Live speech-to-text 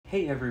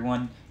Hey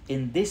everyone,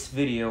 in this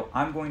video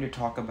I'm going to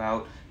talk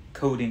about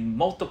coding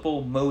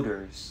multiple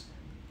motors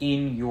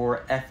in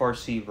your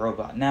FRC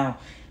robot. Now,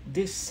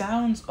 this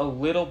sounds a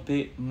little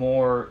bit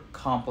more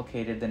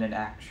complicated than it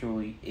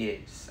actually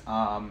is.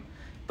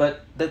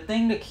 But the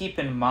thing to keep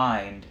in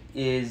mind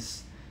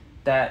is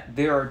that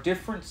there are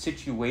different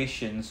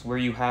situations where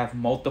you have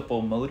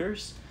multiple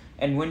motors,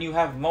 and when you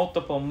have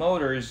multiple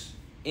motors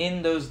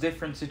in those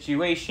different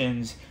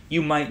situations,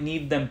 you might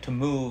need them to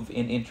move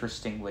in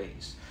interesting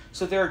ways.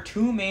 So there are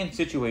two main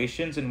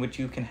situations in which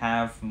you can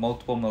have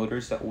multiple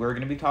motors that we're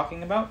going to be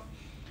talking about.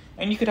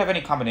 And you could have any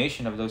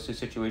combination of those two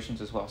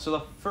situations as well. So the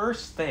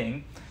first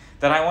thing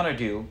that I want to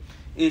do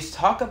is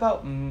talk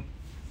about,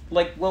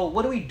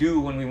 what do we do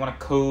when we want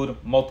to code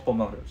multiple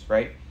motors,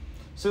 right?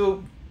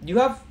 So you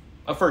have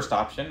a first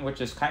option, which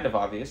is kind of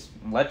obvious.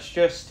 Let's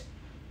just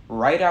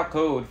write out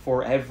code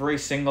for every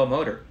single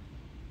motor,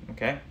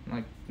 okay?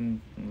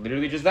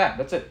 Literally just that.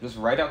 That's it. Just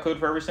write out code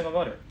for every single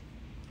motor.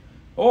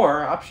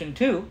 Or option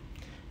two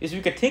is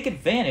we could take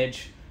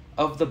advantage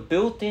of the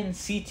built-in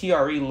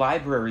CTRE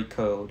library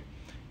code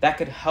that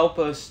could help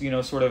us,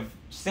 sort of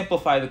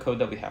simplify the code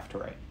that we have to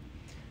write.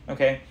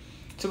 Okay,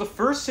 so the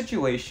first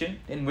situation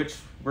in which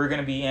we're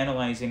going to be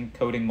analyzing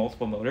coding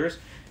multiple motors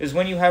is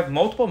when you have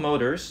multiple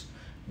motors,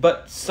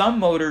 but some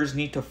motors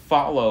need to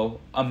follow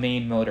a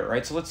main motor,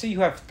 right? So let's say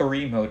you have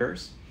 3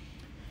 motors,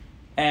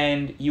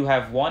 and you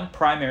have one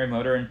primary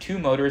motor and 2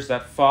 motors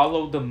that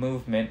follow the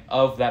movement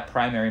of that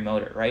primary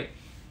motor, right?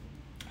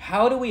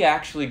 How do we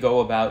actually go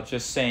about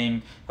just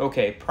saying,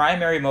 okay,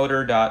 primary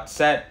motor dot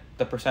set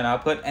the percent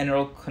output, and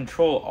it'll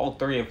control all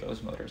 3 of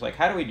those motors? Like,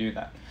 how do we do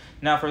that?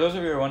 Now, for those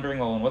of you who are wondering,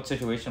 well, in what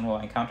situation will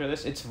I encounter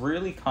this? It's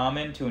really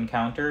common to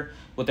encounter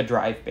with a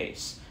drive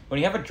base.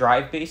 When you have a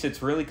drive base,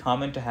 it's really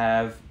common to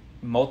have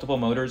multiple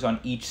motors on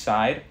each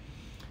side,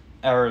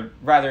 or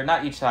rather,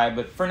 not each side,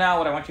 but for now,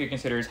 what I want you to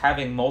consider is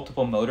having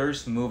multiple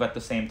motors move at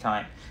the same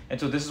time. And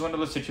so this is one of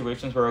those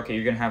situations where, okay,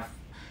 you're going to have,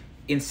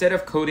 instead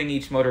of coding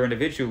each motor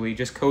individually,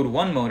 just code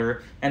one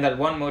motor, and that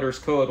one motor's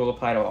code will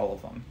apply to all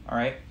of them, all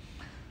right?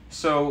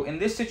 So in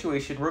this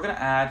situation, we're going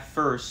to add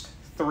first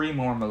 3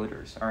 more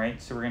motors, all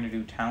right? So we're going to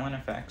do Talon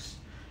effects,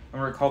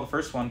 and we're going to call the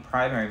first one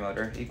primary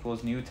motor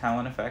equals new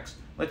Talon effects.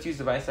 Let's use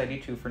device ID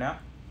 2 for now.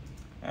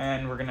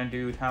 And we're going to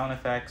do Talon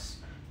effects.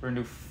 We're going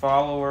to do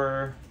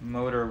follower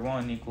motor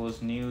 1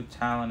 equals new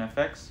Talon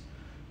effects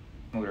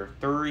motor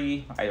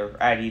 3, or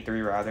ID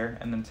 3 rather,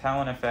 and then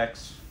Talon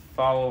effects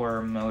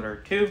follower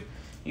motor 2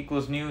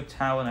 equals new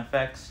Talon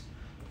effects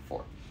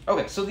 4.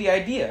 Okay, so the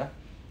idea,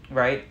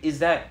 right, is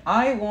that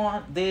I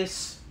want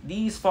these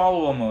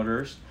follower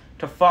motors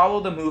to follow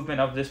the movement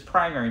of this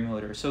primary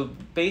motor. So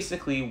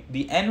basically,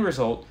 the end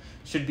result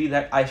should be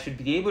that I should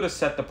be able to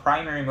set the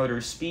primary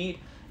motor's speed,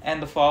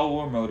 and the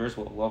follower motors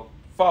will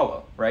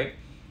follow, right?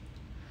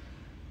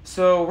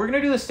 So we're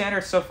going to do the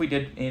standard stuff we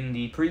did in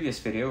the previous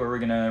video, where we're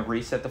going to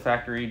reset the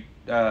factory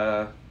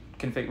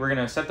we're going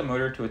to set the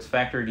motor to its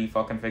factory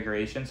default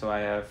configuration. So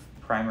I have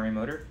primary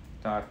motor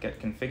dot get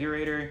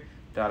configurator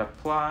dot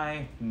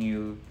apply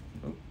new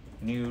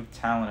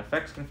Talon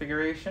effects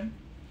configuration,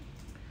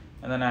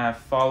 and then I have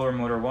follower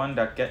motor 1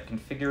 dot get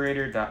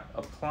configurator dot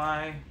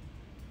apply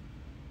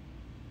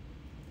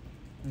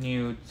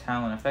new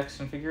Talon effects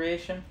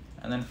configuration,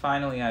 and then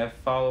finally I have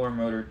follower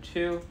motor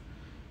 2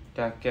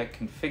 dot get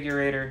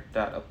configurator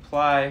dot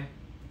apply, and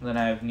then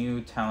I have new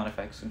Talon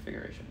effects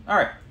configuration. All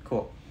right,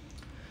 cool.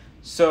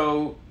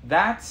 So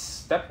that's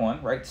step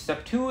 1, right?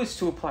 Step 2 is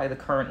to apply the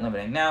current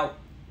limiting. Now,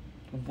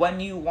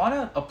 when you want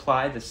to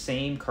apply the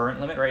same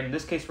current limit, right? In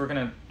this case, we're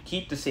going to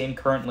keep the same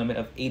current limit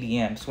of 80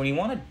 amps. When you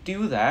want to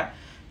do that,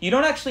 you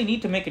don't actually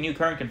need to make a new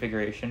current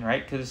configuration,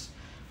 right? Because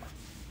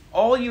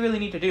all you really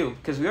need to do,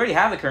 because we already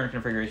have the current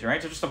configuration,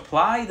 right? So just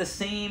apply the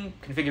same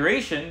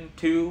configuration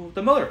to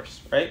the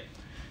motors, right?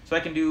 So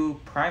I can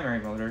do primary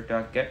motor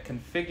dot get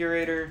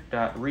configurator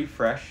dot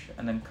refresh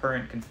and then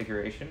current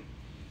configuration.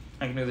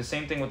 I can do the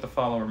same thing with the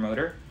follower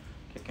motor.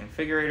 Get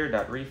configurator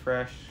dot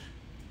refresh.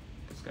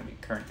 It's going to be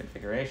current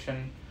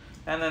configuration,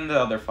 and then the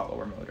other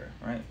follower motor,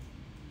 right?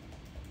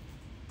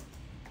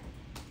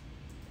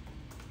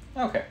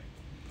 Okay.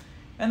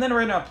 And then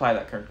we're going to apply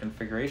that current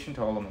configuration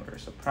to all the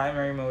motors. So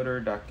primary motor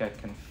dot get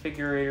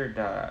configurator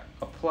dot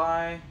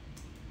apply.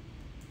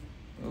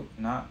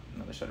 Not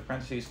another set of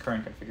parentheses.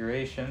 Current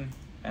configuration,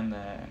 and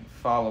then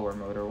follower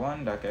motor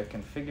 1 dot get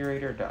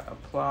configurator dot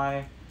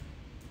apply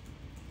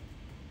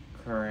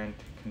current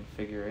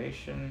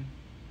configuration.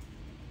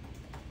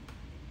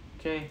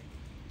 Okay.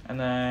 And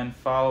then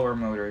follower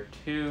motor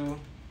 2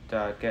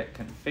 dot get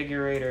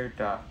configurator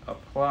dot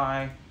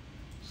apply.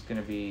 It's going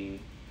to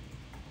be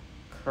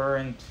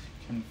current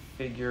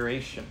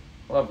configuration.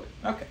 Lovely.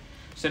 Okay.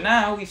 So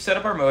now we've set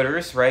up our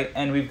motors, right?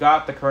 And we've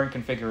got the current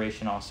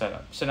configuration all set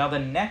up. So now the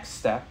next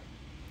step,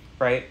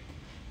 right,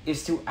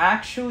 is to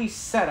actually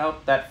set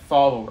up that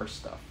follower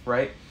stuff,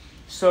 right?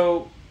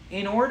 So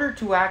in order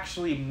to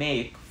actually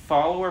make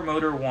follower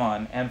motor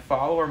 1 and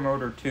follower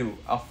motor 2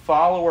 a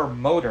follower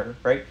motor,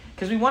 right?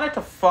 Because we want it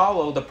to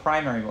follow the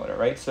primary motor,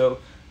 right? So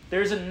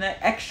there's an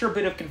extra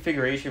bit of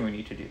configuration we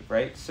need to do,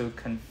 right? So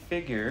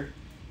configure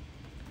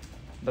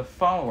the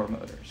follower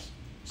motors.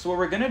 So what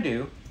we're gonna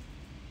do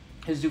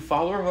is do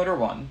follower motor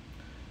 1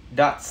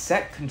 dot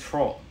set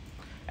control.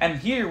 And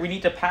here we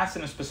need to pass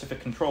in a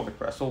specific control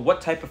request. So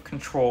what type of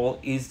control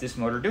is this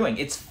motor doing?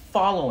 It's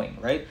following,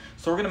 right?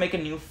 So we're gonna make a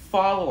new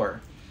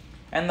follower.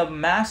 And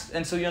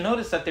so you'll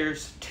notice that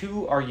there's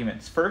two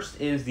arguments. First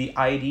is the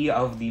ID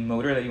of the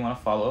motor that you want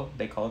to follow.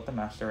 They call it the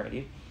master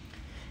ID.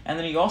 And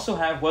then you also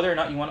have whether or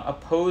not you want to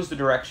oppose the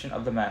direction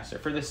of the master.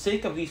 For the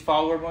sake of these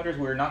follower motors,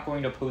 we're not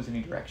going to oppose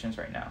any directions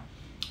right now.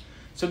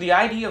 So the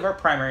ID of our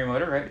primary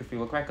motor, right, if we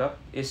look back up,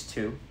 is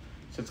 2.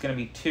 So it's going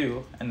to be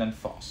 2 and then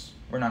false.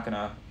 We're not going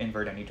to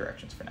invert any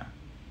directions for now.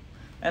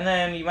 And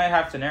then you might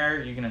have an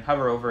error. You can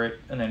hover over it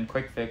and then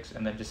quick fix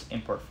and then just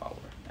import follower.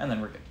 And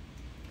then we're good.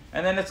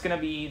 And then it's going to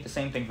be the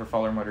same thing for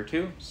follower motor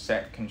 2,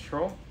 set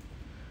control.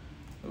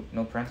 Oop,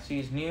 no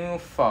parentheses, new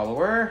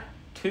follower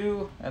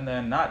 2, and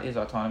then not is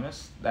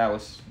autonomous. That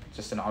was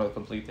just an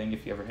autocomplete thing.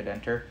 If you ever hit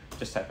enter,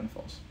 just type in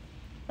false.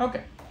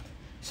 Okay,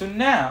 so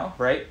now,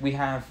 right, we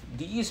have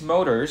these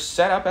motors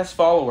set up as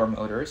follower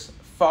motors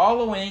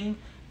following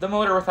the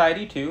motor with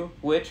ID 2,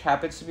 which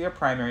happens to be our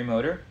primary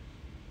motor,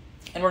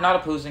 and we're not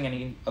opposing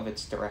any of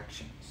its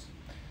directions.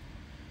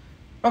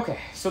 Okay,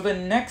 so the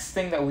next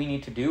thing that we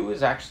need to do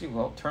is actually,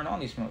 well, turn on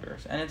these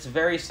motors. And it's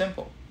very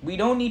simple. We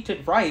don't need to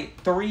write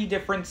 3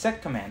 different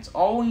set commands.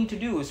 All we need to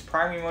do is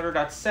primary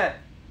motor.set,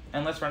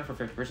 and let's run for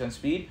 50%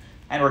 speed,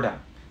 and we're done.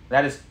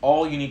 That is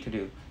all you need to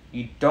do.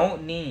 You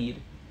don't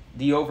need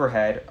the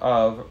overhead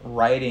of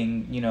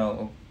writing,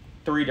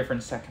 3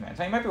 different set commands.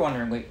 Now you might be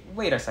wondering,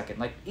 wait a second,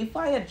 like if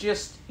I had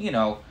just,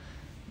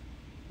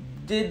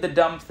 did the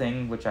dumb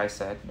thing, which I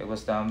said it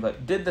was dumb,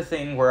 but did the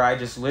thing where I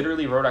just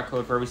literally wrote out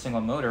code for every single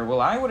motor, well,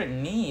 I wouldn't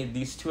need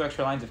these 2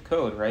 extra lines of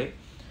code, right?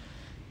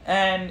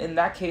 And in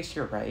that case,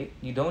 you're right.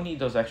 You don't need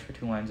those extra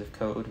 2 lines of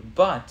code.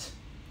 But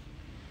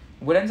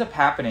what ends up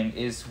happening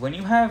is when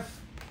you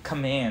have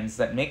commands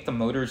that make the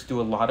motors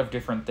do a lot of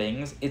different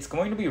things, it's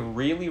going to be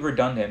really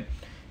redundant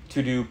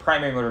to do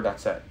primary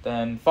motor.set,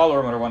 then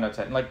follower motor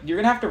 1.set. And you're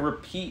going to have to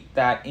repeat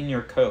that in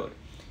your code.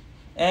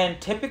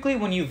 And typically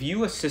when you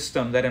view a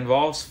system that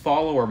involves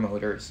follower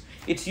motors,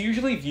 it's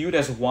usually viewed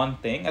as one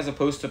thing as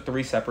opposed to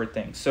 3 separate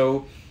things.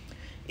 So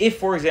if,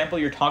 for example,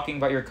 you're talking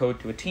about your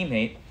code to a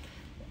teammate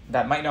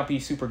that might not be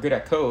super good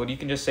at code, you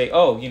can just say,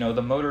 oh,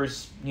 the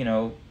motor's,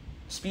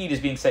 speed is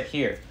being set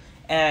here.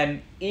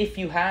 And if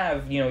you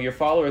have, your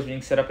followers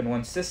being set up in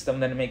one system,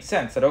 then it makes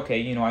sense that,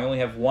 okay, I only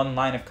have 1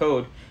 line of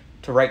code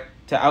to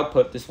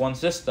output this one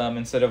system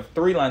instead of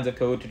 3 lines of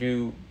code to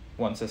do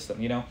one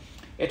system,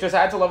 It just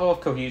adds a level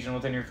of cohesion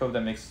within your code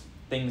that makes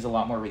things a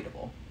lot more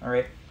readable, all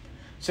right?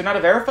 So now to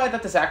verify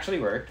that this actually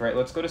worked, right,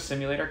 let's go to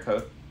simulate our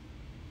code.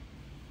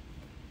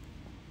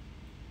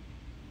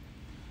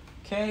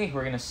 Okay,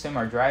 we're going to sim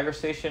our driver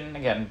station.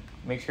 Again,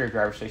 make sure your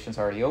driver station's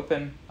already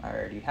open. I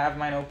already have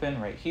mine open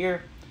right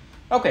here.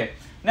 Okay,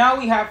 now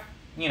we have,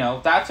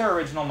 that's our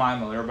original my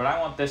motor, but I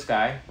want this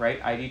guy,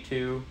 right,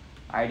 ID2,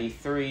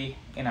 ID3,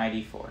 and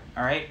ID4, all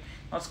right?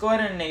 Let's go ahead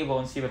and enable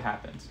and see what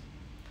happens.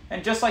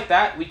 And just like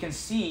that, we can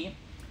see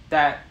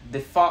that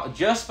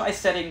just by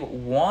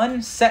setting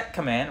 1 set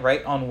command,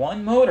 right, on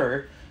 1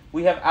 motor,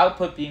 we have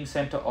output being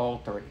sent to all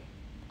 3,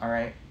 all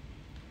right?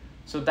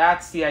 So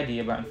that's the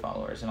idea behind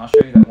followers, and I'll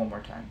show you that one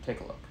more time. Take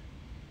a look.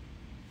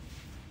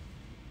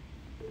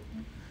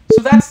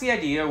 So that's the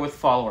idea with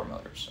follower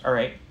motors, all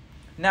right?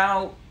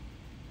 Now,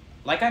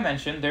 like I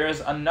mentioned, there is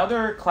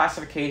another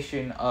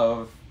classification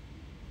of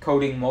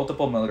coding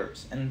multiple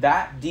motors, and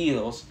that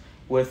deals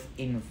with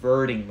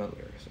inverting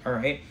motors, all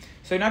right?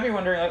 So you might be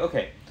wondering,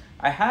 okay,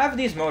 I have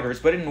these motors,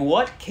 but in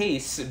what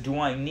case do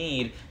I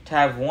need to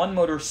have one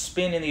motor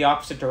spin in the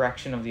opposite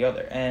direction of the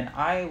other? And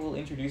I will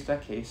introduce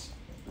that case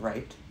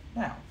right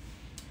now.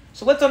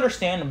 So let's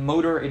understand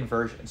motor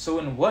inversion. So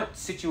in what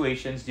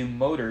situations do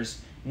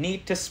motors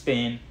need to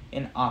spin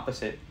in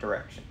opposite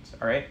directions,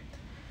 all right?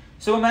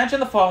 So imagine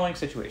the following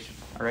situation,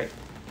 all right?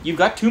 You've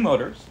got 2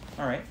 motors,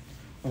 all right?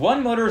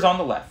 One motor is on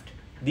the left.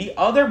 The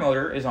other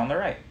motor is on the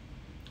right.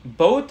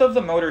 Both of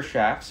the motor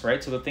shafts,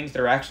 right, so the things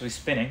that are actually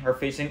spinning, are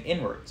facing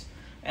inwards.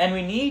 And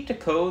we need to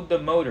code the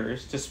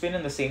motors to spin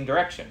in the same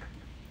direction.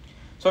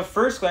 So at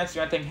first glance,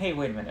 you might think, hey,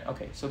 wait a minute.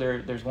 Okay, so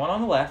there's one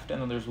on the left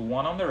and then there's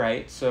one on the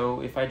right.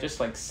 So if I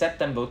just set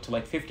them both to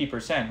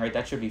 50%, right,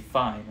 that should be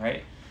fine,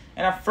 right?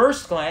 And at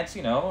first glance,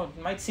 it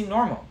might seem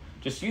normal.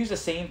 Just use the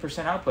same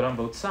percent output on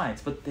both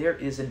sides. But there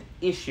is an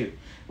issue.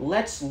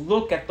 Let's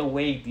look at the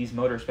way these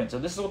motors spin. So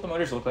this is what the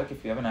motors look like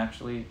if you haven't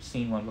actually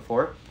seen one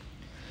before.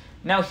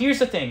 Now here's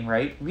the thing,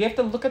 right? We have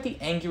to look at the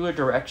angular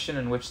direction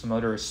in which the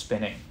motor is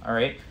spinning, all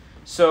right?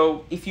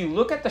 So if you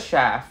look at the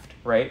shaft,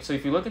 right? So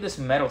if you look at this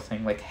metal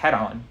thing, head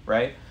on,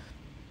 right?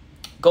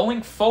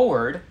 Going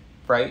forward,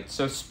 right?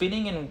 So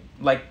spinning in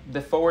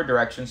the forward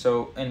direction,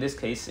 so in this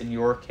case, in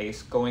your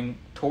case, going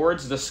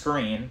towards the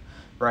screen,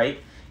 right,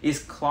 is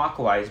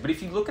clockwise. But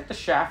if you look at the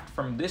shaft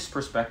from this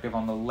perspective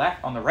on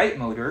the right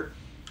motor,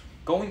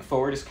 going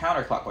forward is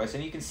counterclockwise.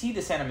 And you can see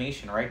this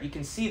animation, right? You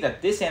can see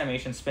that this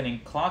animation is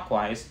spinning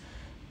clockwise,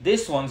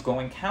 this one's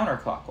going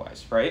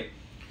counterclockwise, right?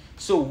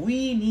 So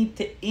we need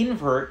to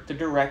invert the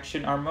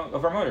direction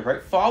of our motor,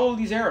 right? Follow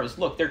these arrows.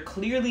 Look, they're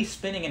clearly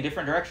spinning in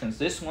different directions.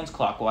 This one's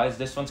clockwise,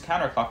 this one's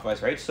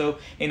counterclockwise, right? So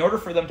in order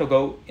for them to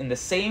go in the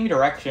same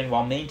direction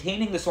while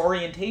maintaining this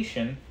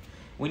orientation,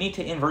 we need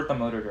to invert the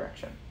motor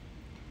direction.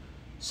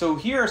 So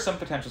here are some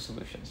potential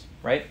solutions,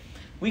 right?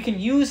 We can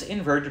use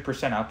inverted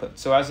percent output.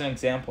 So as an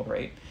example,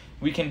 right,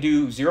 we can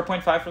do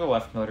 0.5 for the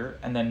left motor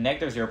and then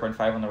negative 0.5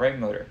 on the right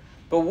motor.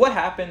 But what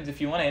happens if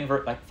you want to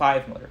invert like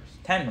 5 motors,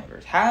 10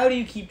 motors? How do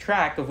you keep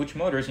track of which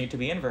motors need to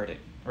be inverted,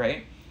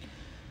 right?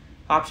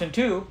 Option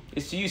 2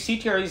 is to use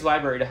CTRE's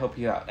library to help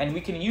you out. And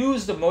we can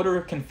use the motor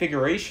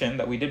configuration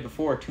that we did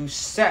before to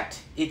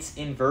set its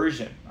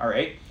inversion, all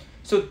right?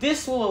 So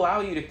this will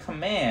allow you to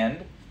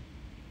command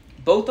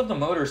both of the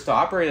motors to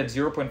operate at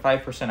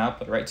 0.5%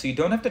 output, right? So you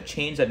don't have to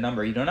change that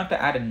number. You don't have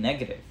to add a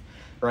negative,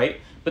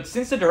 right? But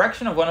since the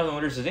direction of one of the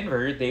motors is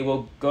inverted, they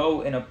will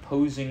go in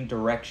opposing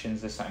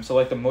directions this time. So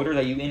like the motor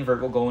that you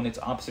invert will go in its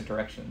opposite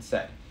direction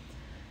instead.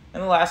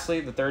 And then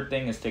lastly, the third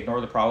thing is to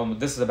ignore the problem.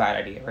 This is a bad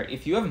idea, right?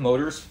 If you have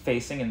motors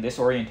facing in this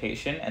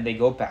orientation and they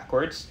go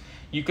backwards,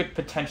 you could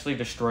potentially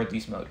destroy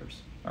these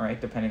motors, all right,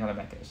 depending on the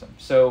mechanism.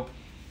 So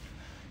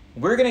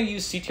we're going to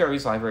use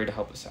CTRE's library to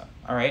help us out,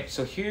 all right?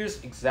 So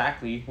here's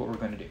exactly what we're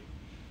going to do.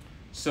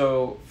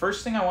 So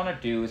first thing I want to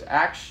do is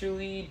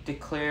actually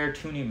declare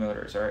 2 new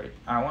motors, all right?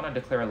 I want to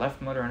declare a left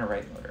motor and a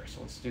right motor.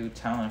 So let's do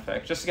Talon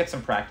effect, just to get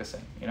some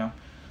practicing, you know?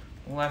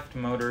 Left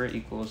motor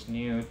equals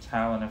new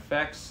Talon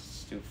effects.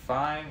 Let's do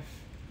 5.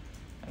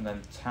 And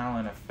then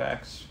Talon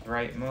effects,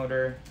 right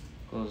motor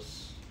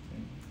equals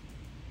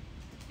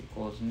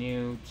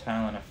new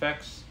Talon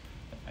effects,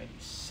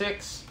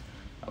 96.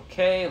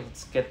 Okay,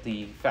 let's get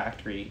the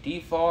factory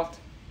default.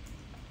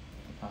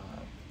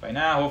 By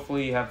now,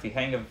 hopefully you have the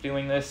hang of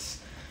doing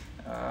this.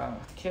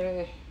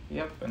 Okay,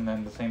 yep, and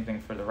then the same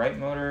thing for the right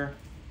motor.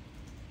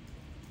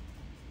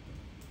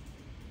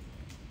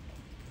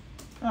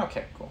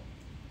 Okay, cool.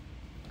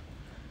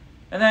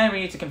 And then we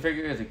need to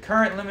configure the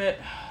current limit.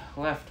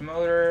 Left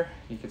motor,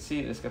 you can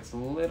see this gets a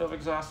little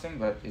exhausting,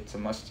 but it's a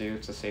must-do,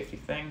 it's a safety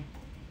thing.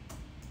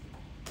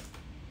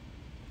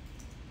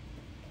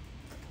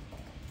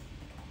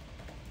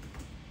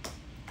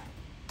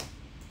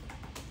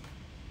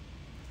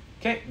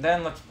 Okay,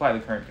 then let's apply the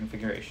current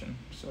configuration.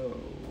 So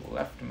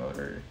left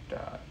motor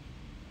dot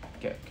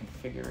get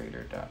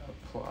configurator dot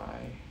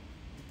apply.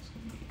 It's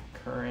going to be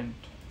current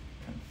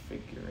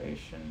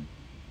configuration.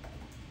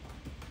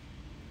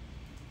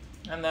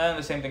 And then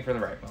the same thing for the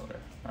right motor,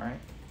 all right?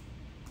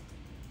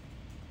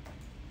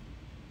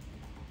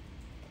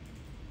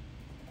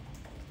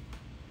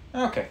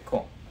 Okay,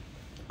 cool.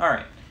 All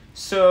right,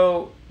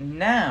 so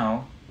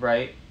now,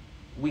 right,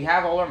 we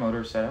have all our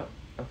motors set up,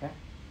 okay?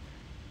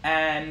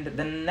 And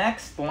the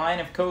next line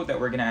of code that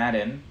we're going to add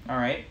in, all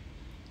right,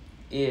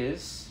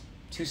 is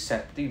to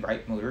set the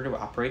right motor to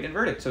operate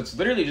inverted. So it's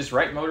literally just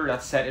right motor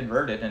that's set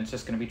inverted, and it's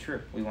just going to be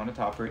true. We want it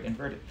to operate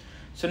inverted.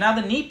 So now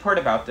the neat part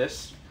about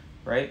this,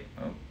 right?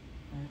 Oh,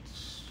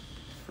 it's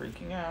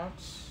freaking out.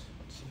 Let's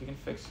see if we can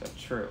fix that.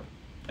 True.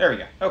 There we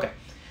go. Okay.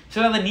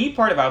 So now the neat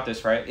part about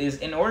this, right, is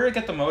in order to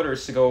get the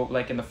motors to go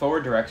like in the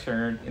forward direction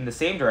or in the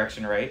same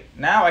direction, right?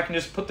 Now I can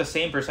just put the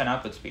same percent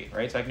output speed,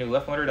 right? So I can do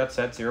left motor dot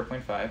set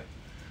 0.5.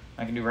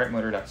 I can do right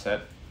motor dot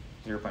set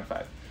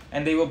 0.5.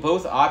 And they will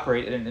both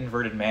operate in an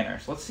inverted manner.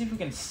 So let's see if we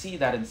can see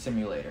that in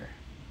simulator.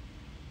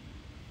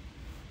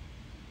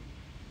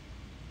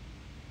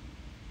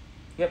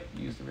 Yep,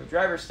 use the real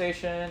driver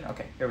station.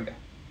 Okay, here we go.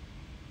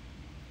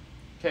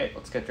 Okay,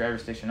 let's get driver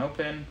station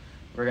open.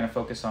 We're going to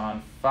focus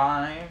on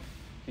 5.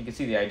 You can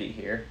see the ID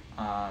here.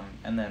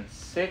 And then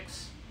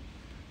 6.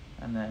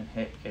 And then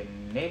hit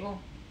enable.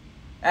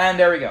 And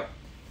there we go.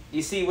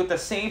 You see, with the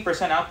same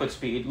percent output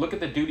speed, look at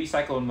the duty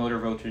cycle and motor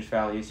voltage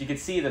values. You can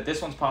see that this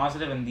one's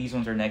positive and these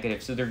ones are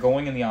negative. So they're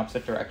going in the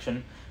opposite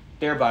direction,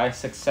 thereby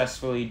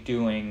successfully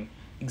doing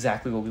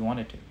exactly what we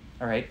wanted to.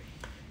 All right.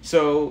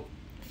 So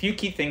few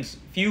key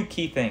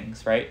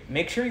things, right?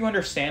 Make sure you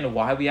understand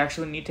why we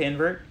actually need to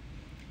invert.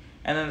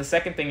 And then the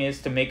second thing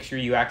is to make sure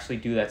you actually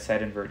do that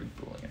set inverted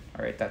Boolean.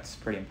 All right. That's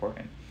pretty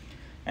important.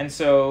 And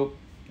so,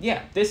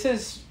 yeah, this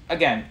is,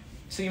 again,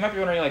 so you might be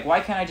wondering, like, why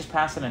can't I just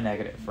pass in a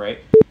negative, right?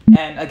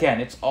 And again,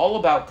 it's all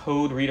about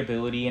code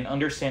readability and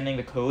understanding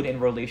the code in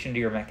relation to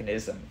your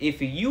mechanism.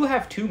 If you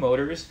have 2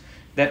 motors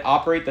that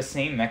operate the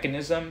same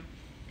mechanism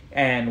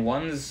and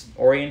one's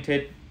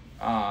oriented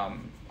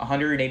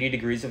 180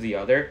 degrees of the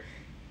other,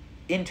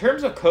 in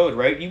terms of code,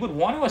 right, you would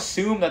want to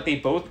assume that they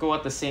both go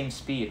at the same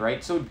speed,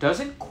 right? So it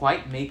doesn't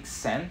quite make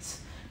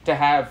sense to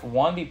have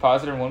one be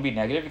positive and one be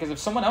negative, because if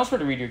someone else were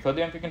to read your code,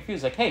 they might be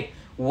confused. Like, hey,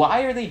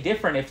 why are they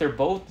different if they're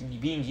both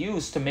being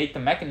used to make the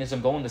mechanism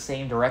go in the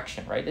same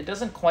direction, right? It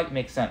doesn't quite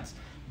make sense.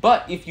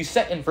 But if you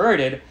set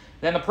inverted,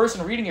 then the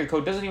person reading your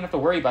code doesn't even have to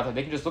worry about that.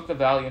 They can just look at the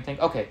value and think,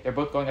 okay, they're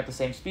both going at the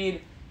same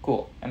speed,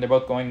 cool, and they're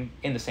both going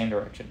in the same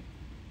direction,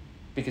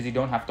 because you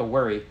don't have to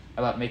worry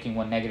about making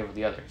one negative or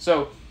the other.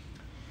 So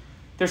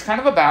there's kind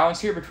of a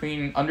balance here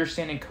between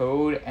understanding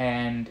code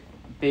and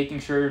making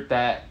sure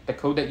that the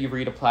code that you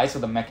read applies to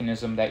the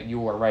mechanism that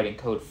you are writing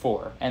code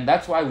for. And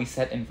that's why we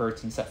set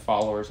inverts and set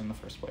followers in the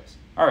first place.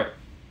 All right.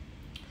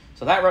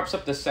 So that wraps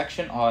up this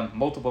section on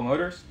multiple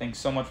motors. Thanks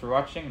so much for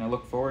watching, and I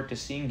look forward to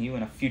seeing you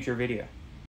in a future video.